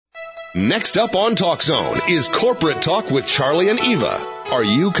Next up on Talk Zone is Corporate Talk with Charlie and Eva. Are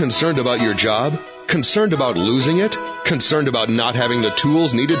you concerned about your job? Concerned about losing it? Concerned about not having the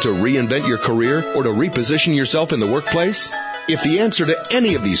tools needed to reinvent your career or to reposition yourself in the workplace? If the answer to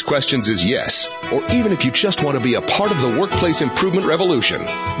any of these questions is yes, or even if you just want to be a part of the workplace improvement revolution,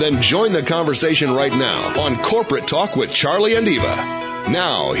 then join the conversation right now on Corporate Talk with Charlie and Eva.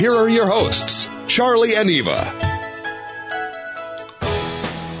 Now, here are your hosts, Charlie and Eva.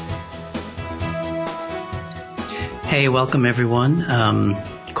 Hey, welcome everyone.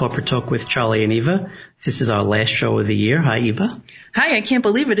 Corporate Talk with Charlie and Eva. This is our last show of the year. Hi, Eva. Hi, I can't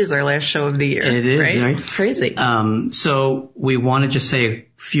believe it is our last show of the year. It is, right? It's crazy. So we want to just say a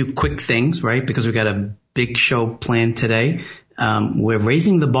few quick things, right? Because we've got a big show planned today. We're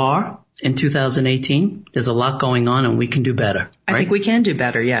raising the bar in 2018. There's a lot going on and we can do better. Right? I think we can do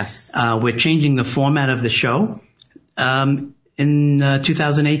better, yes. We're changing the format of the show. In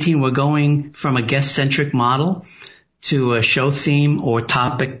 2018, we're going from a guest-centric model to a show theme or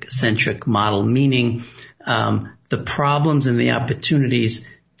topic-centric model, meaning the problems and the opportunities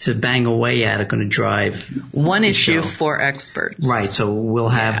to bang away at are going to drive one issue for experts. Right, so we'll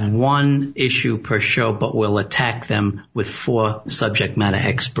have one issue per show, but we'll attack them with 4 subject matter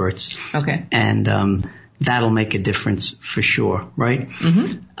experts. Okay. And that'll make a difference for sure, right?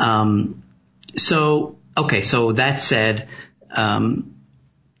 Mm-hmm. So that said,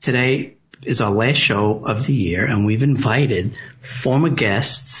 today is our last show of the year, and we've invited former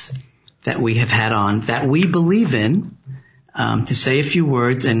guests that we have had on that we believe in to say a few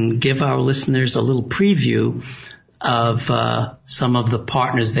words and give our listeners a little preview of some of the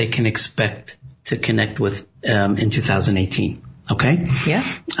partners they can expect to connect with in 2018. Okay? Yeah.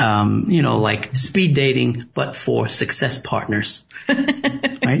 Like speed dating, but for success partners.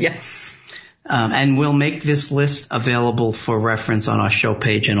 Right? Yes. And we'll make this list available for reference on our show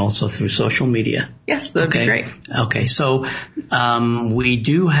page and also through social media. Yes, that'd be great. Okay, so we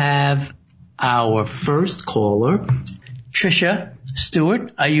do have our first caller, Tricia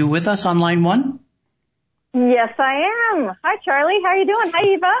Stewart. Are you with us on line 1? Yes, I am. Hi, Charlie. How are you doing? Hi,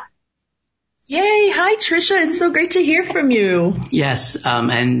 Eva. Yay. Hi, Tricia. It's so great to hear from you. Yes,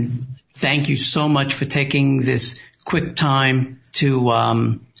 and thank you so much for taking this quick time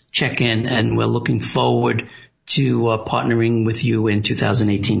to check in, and we're looking forward to partnering with you in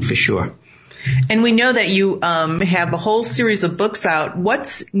 2018 for sure. And we know that you have a whole series of books out.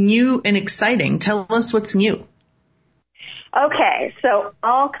 What's new and exciting? Tell us what's new. Okay, so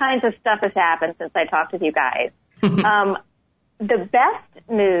all kinds of stuff has happened since I talked with you guys. The best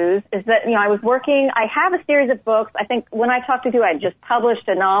news is that, I have a series of books. I think when I talked with you, I just published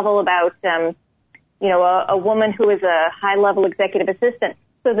a novel about, a woman who is a high-level executive assistant.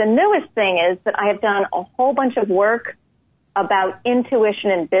 So the newest thing is that I have done a whole bunch of work about intuition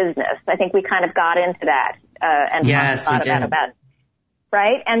in business. I think we kind of got into that and yes, talked about it,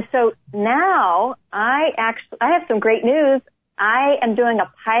 right? And so now I have some great news. I am doing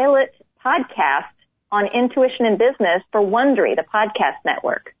a pilot podcast on intuition in business for Wondery, the podcast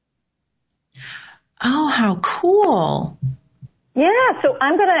network. Oh, how cool. Yeah, so what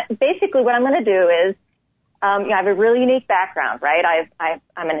I'm going to do is, I have a really unique background, right?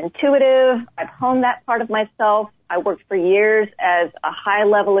 I'm an intuitive. I've honed that part of myself. I worked for years as a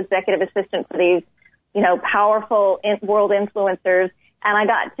high-level executive assistant for these, powerful world influencers. And I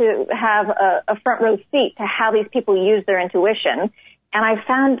got to have a front row seat to how these people use their intuition. And I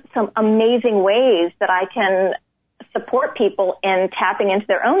found some amazing ways that I can support people in tapping into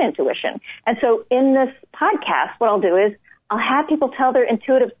their own intuition. And so in this podcast, what I'll do is I'll have people tell their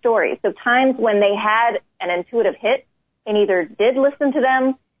intuitive stories. So times when they had an intuitive hit and either did listen to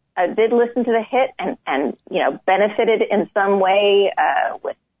the hit and benefited in some way,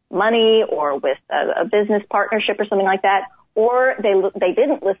 with money or with a business partnership or something like that, or they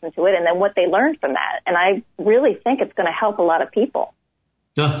didn't listen to it and then what they learned from that. And I really think it's going to help a lot of people.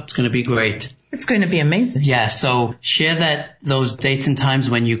 Oh, it's going to be great. It's going to be amazing. Yeah, so share those dates and times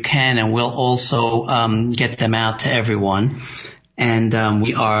when you can, and we'll also get them out to everyone. And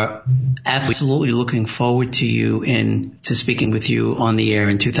we are absolutely looking forward to speaking with you on the air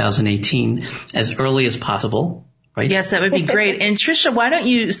in 2018 as early as possible. Right? Yes, that would be great. And Tricia, why don't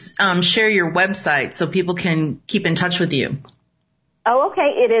you share your website so people can keep in touch with you? Oh, okay.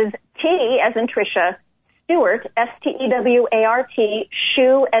 It is T as in Tricia, Stewart, Stewart,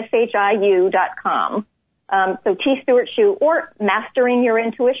 SHIU.com. So T Stewart Shu or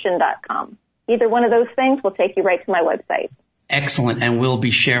masteringyourintuition.com. Either one of those things will take you right to my website. Excellent. And we'll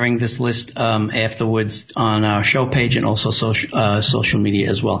be sharing this list afterwards on our show page and also social media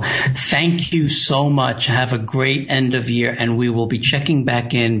as well. Thank you so much. Have a great end of year, and we will be checking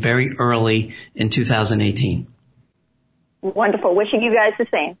back in very early in 2018. Wonderful. Wishing you guys the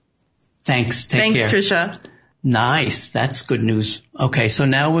same. Thanks. Take Thanks, care. Tricia. Nice. That's good news. Okay, so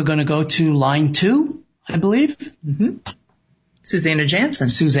now we're going to go to line 2, I believe. Mm-hmm. Susanna Jansen.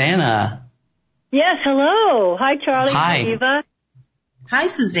 Susanna. Yes, hello. Hi, Charlie. Hi. Eva. Hi,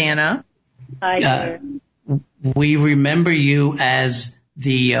 Susanna. Hi, dear. We remember you as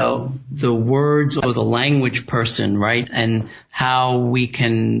the words or the language person, right? And how we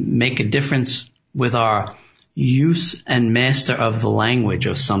can make a difference with our use and master of the language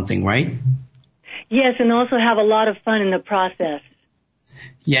or something, right? Yes, and also have a lot of fun in the process.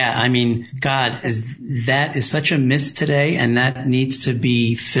 Yeah, I mean, God, that is such a miss today, and that needs to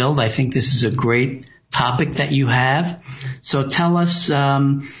be filled. I think this is a great topic that you have. So tell us,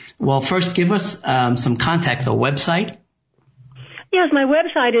 first give us some contact, a website. Yes, my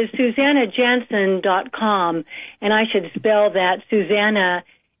website is SusannaJansen.com, and I should spell that Susanna,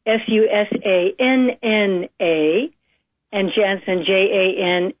 Susanna, and Jansen,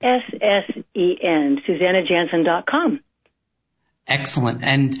 Janssen, SusannaJansen.com. Excellent.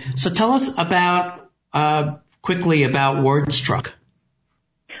 And so tell us quickly about Wordstruck.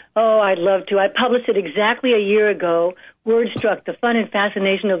 Oh, I'd love to. I published it exactly a year ago, Wordstruck, The Fun and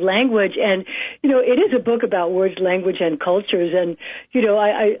Fascination of Language. And, it is a book about words, language, and cultures. And,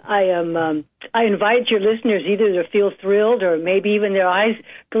 I invite your listeners either to feel thrilled or maybe even their eyes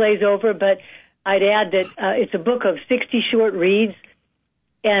glaze over. But I'd add that it's a book of 60 short reads.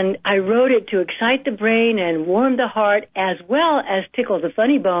 And I wrote it to excite the brain and warm the heart as well as tickle the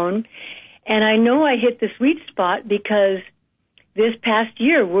funny bone. And I know I hit the sweet spot because this past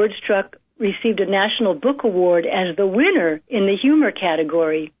year, Wordstruck received a National Book Award as the winner in the humor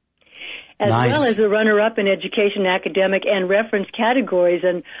category, as well as the runner-up in education, academic, and reference categories.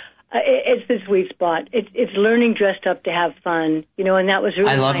 And it's the sweet spot. It's learning dressed up to have fun, and that was really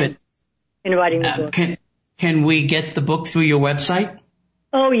I love it. In writing the book. Can we get the book through your website?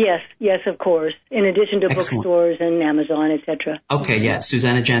 Oh, yes, of course, in addition to bookstores and Amazon, etc. Okay, yeah,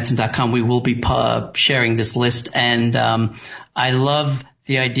 SusannaJansen.com. We will be sharing this list, and I love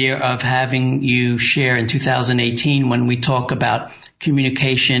the idea of having you share in 2018 when we talk about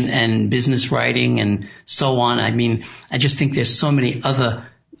communication and business writing and so on. I mean, I just think there's so many other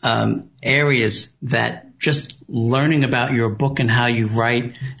areas that just learning about your book and how you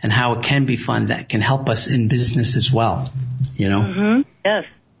write and how it can be fun that can help us in business as well, Mm-hmm. Yes.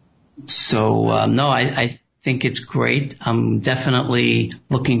 So, I think it's great. I'm definitely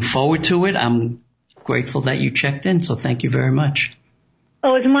looking forward to it. I'm grateful that you checked in, so thank you very much.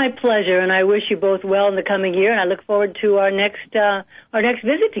 Oh, it's my pleasure, and I wish you both well in the coming year, and I look forward to our next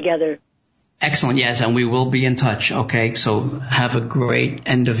visit together. Excellent, yes, and we will be in touch, okay? So have a great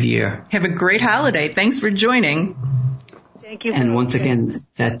end of year. Have a great holiday. Thanks for joining. Thank you. And once again,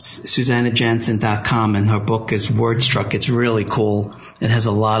 that's SusannaJansen.com, and her book is Wordstruck. It's really cool. It has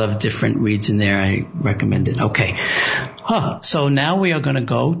a lot of different reads in there. I recommend it. Okay. So now we are going to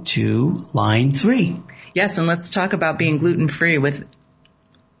go to line 3. Yes, and let's talk about being gluten-free with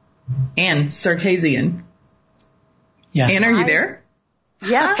Ann Sarkazian. Yeah. Ann, are you there?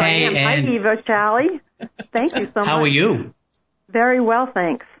 Yes, Hey, I am. Ann. Hi, Eva, Charlie. Thank you so much. How are you? Very well,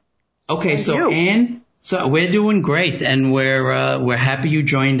 thanks. Okay, And so you? Ann, so we're doing great, and we're happy you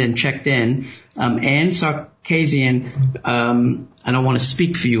joined and checked in. Ann Sarkazian, I don't want to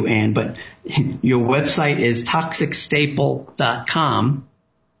speak for you, Ann, but your website is toxicstaple.com,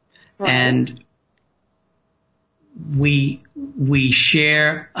 Right. and we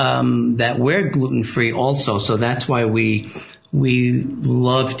share that we're gluten free also, so that's why we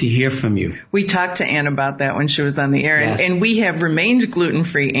love to hear from you. We talked to Ann about that when she was on the air, Yes. and we have remained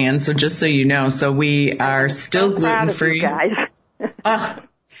gluten-free, Ann, so just so you know. So we are still So proud of gluten-free. you guys.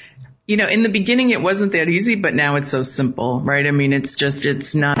 In the beginning it wasn't that easy, but now it's so simple, right? I mean,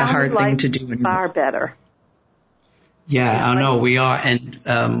 it's not a hard thing to do anymore. Far better. Yeah, I know we are, and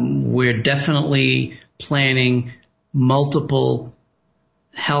we're definitely planning multiple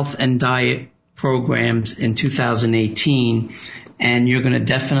health and diet programs in 2018, and you're going to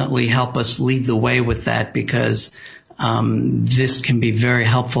definitely help us lead the way with that because this can be very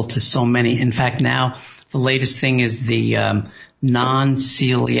helpful to so many. In fact, now the latest thing is the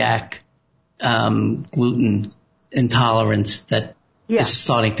non-celiac gluten intolerance that Yes. is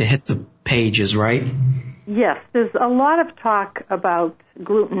starting to hit the pages, right? Yes, there's a lot of talk about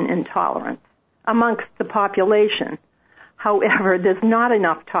gluten intolerance amongst the population. However, there's not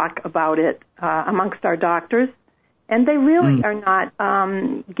enough talk about it amongst our doctors And they really are not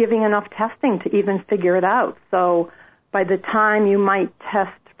giving enough testing to even figure it out. So by the time you might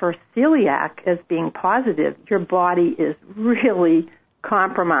test for celiac as being positive, your body is really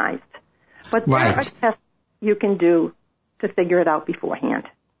compromised. But there are tests you can do to figure it out beforehand.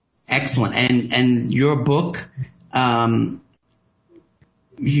 Excellent. And your book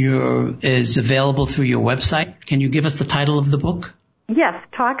is available through your website. Can you give us the title of the book? Yes,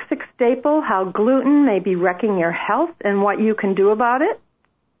 Toxic Staple, How Gluten May Be Wrecking Your Health and What You Can Do About It.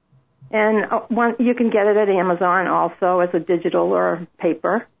 And you can get it at Amazon also as a digital or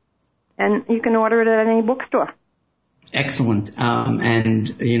paper. And you can order it at any bookstore. Excellent. And,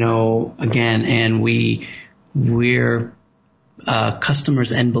 again, and we're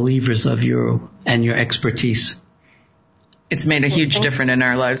customers and believers of your expertise. It's made a huge difference in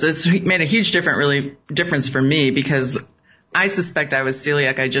our lives. It's made a huge difference for me because I suspect I was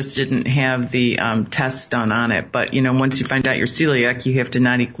celiac. I just didn't have the test done on it. But, once you find out you're celiac, you have to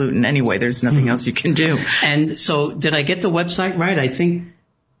not eat gluten anyway. There's nothing else you can do. And so did I get the website right? I think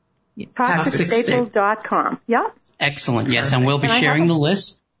ToxicStaples.com. Yeah. Excellent. Yes, and we'll be sharing the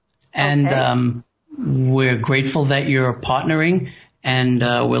list. And we're grateful that you're partnering, and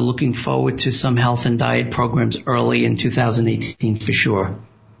we're looking forward to some health and diet programs early in 2018 for sure.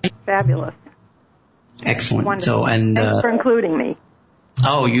 Fabulous. Excellent. Wonderful. So, and thanks for including me.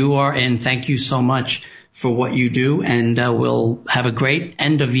 Oh, you are in. Thank you so much for what you do, and we'll have a great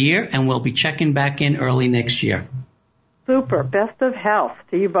end of year, and we'll be checking back in early next year. Super. Best of health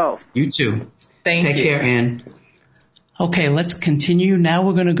to you both. You too. Thank you. Take care, Ann. Okay, let's continue. Now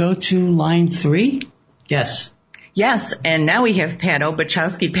we're going to go to line 3. Yes. Yes, and now we have Pat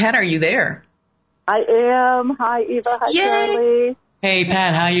Obachowski. Pat, are you there? I am. Hi, Eva. Hi, Charlie. Hey,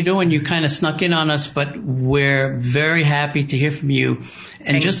 Pat, how you doing? You kind of snuck in on us, but we're very happy to hear from you.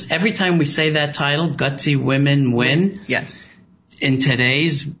 And just every time we say that title, Gutsy Women Win. Yes. In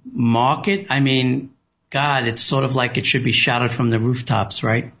today's market, I mean, God, it's sort of like it should be shouted from the rooftops,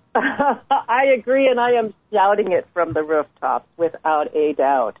 right? I agree, and I am shouting it from the rooftops without a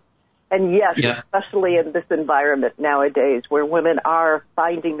doubt. And yes, especially in this environment nowadays where women are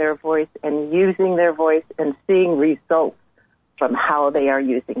finding their voice and using their voice and seeing results from how they are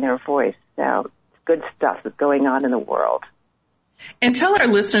using their voice. Now, good stuff is going on in the world. And tell our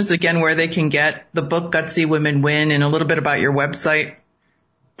listeners again where they can get the book Gutsy Women Win and a little bit about your website.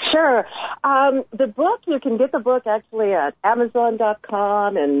 Sure. The book, you can get the book actually at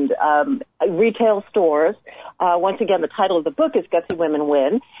Amazon.com and retail stores. Once again, the title of the book is Gutsy Women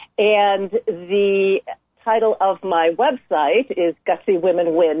Win. And the title of my website is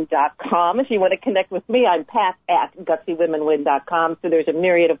GutsyWomenWin.com. If you want to connect with me, I'm Pat at GutsyWomenWin.com. So there's a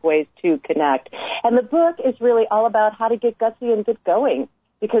myriad of ways to connect. And the book is really all about how to get gutsy and get going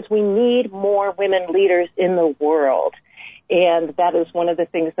because we need more women leaders in the world. And that is one of the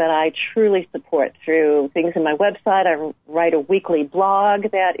things that I truly support through things in my website. I write a weekly blog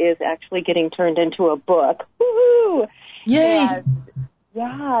that is actually getting turned into a book. Woohoo! Yay!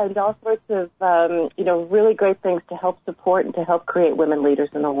 And all sorts of, really great things to help support and to help create women leaders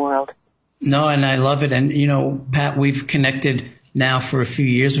in the world. No, and I love it. And, Pat, we've connected now for a few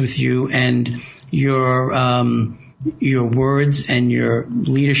years with you, and your words and your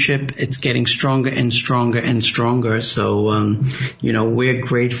leadership, it's getting stronger and stronger and stronger. So, we're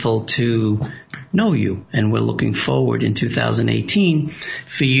grateful to know you, and we're looking forward in 2018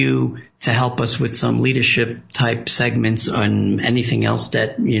 for you to help us with some leadership type segments on anything else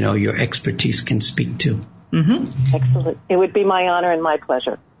that, your expertise can speak to. Mm-hmm. Excellent. It would be my honor and my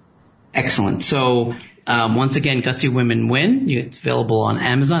pleasure. Excellent. So, once again, Gutsy Women Win. It's available on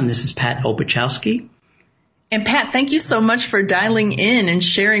Amazon. This is Pat Obachowski. And Pat, thank you so much for dialing in and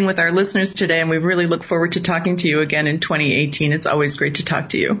sharing with our listeners today. And we really look forward to talking to you again in 2018. It's always great to talk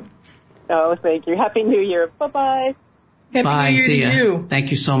to you. Oh, thank you. Happy New Year. Bye-bye. Bye. New Year See ya. to you.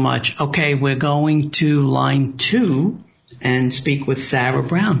 Thank you so much. Okay, we're going to line 2 and speak with Sarah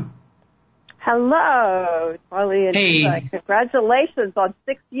Brown. Hello, Charlie. And hey. Congratulations on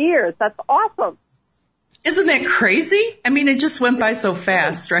 6 years. That's awesome. Isn't that crazy? I mean, it just went by so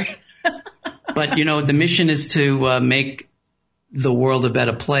fast, right? But, the mission is to make the world a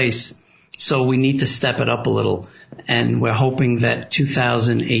better place. So we need to step it up a little. And we're hoping that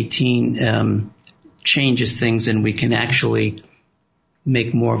 2018 changes things and we can actually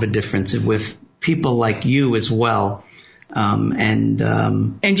make more of a difference with people like you as well.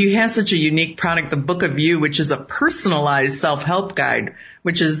 And you have such a unique product, the Book of You, which is a personalized self-help guide,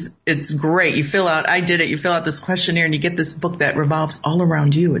 it's great. You fill out this questionnaire and you get this book that revolves all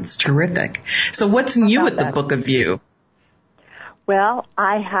around you. It's terrific. So what's new with the Book of You? Well,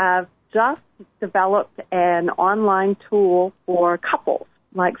 I have just developed an online tool for couples,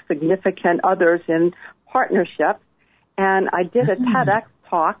 like significant others in partnerships. And I did a TEDx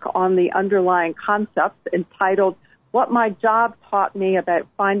talk on the underlying concepts entitled, What My Job Taught Me About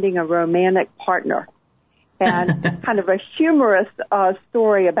Finding a Romantic Partner. And kind of a humorous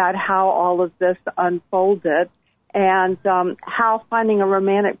story about how all of this unfolded and how finding a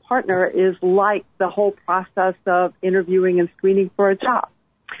romantic partner is like the whole process of interviewing and screening for a job.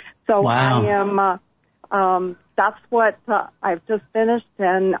 So wow. I am, that's what I've just finished,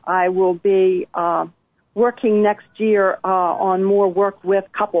 and I will be working next year on more work with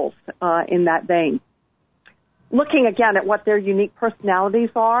couples in that vein. Looking again at what their unique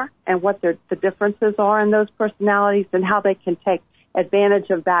personalities are and what the differences are in those personalities and how they can take advantage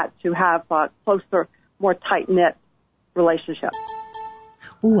of that to have closer, more tight-knit relationships.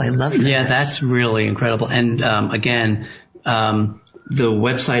 Oh, I love that. Yeah, that's really incredible. And again, the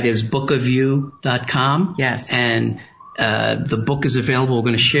website is bookofyou.com. Yes. And the book is available. We're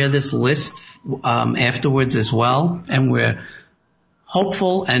going to share this list afterwards as well. And we're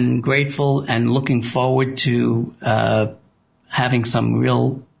hopeful and grateful and looking forward to having some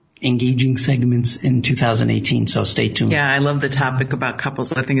real engaging segments in 2018. So stay tuned. Yeah, I love the topic about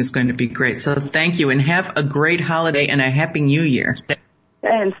couples. I think it's going to be great. So thank you, and have a great holiday and a happy new year.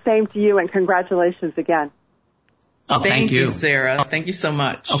 And same to you, and congratulations again. Oh, thank you, Sarah. Thank you so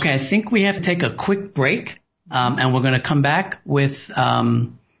much. Okay, I think we have to take a quick break, and we're going to come back with,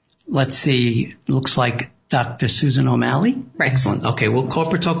 let's see, looks like Dr. Susan O'Malley. Right. Excellent. Okay, well,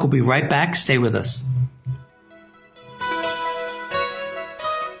 Corporate Talk will be right back. Stay with us.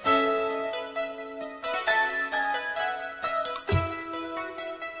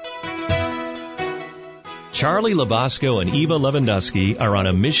 Charlie Labasco and Eva Lewandowski are on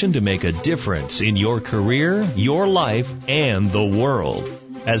a mission to make a difference in your career, your life, and the world.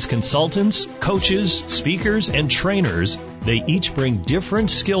 As consultants, coaches, speakers, and trainers, they each bring different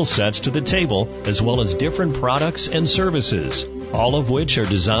skill sets to the table, as well as different products and services, all of which are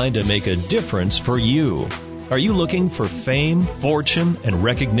designed to make a difference for you. Are you looking for fame, fortune, and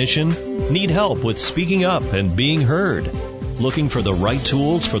recognition? Need help with speaking up and being heard? Looking for the right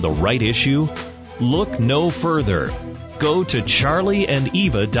tools for the right issue? Look no further. Go to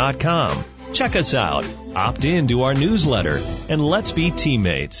charlieandeva.com. Check us out, opt in to our newsletter, and let's be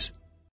teammates.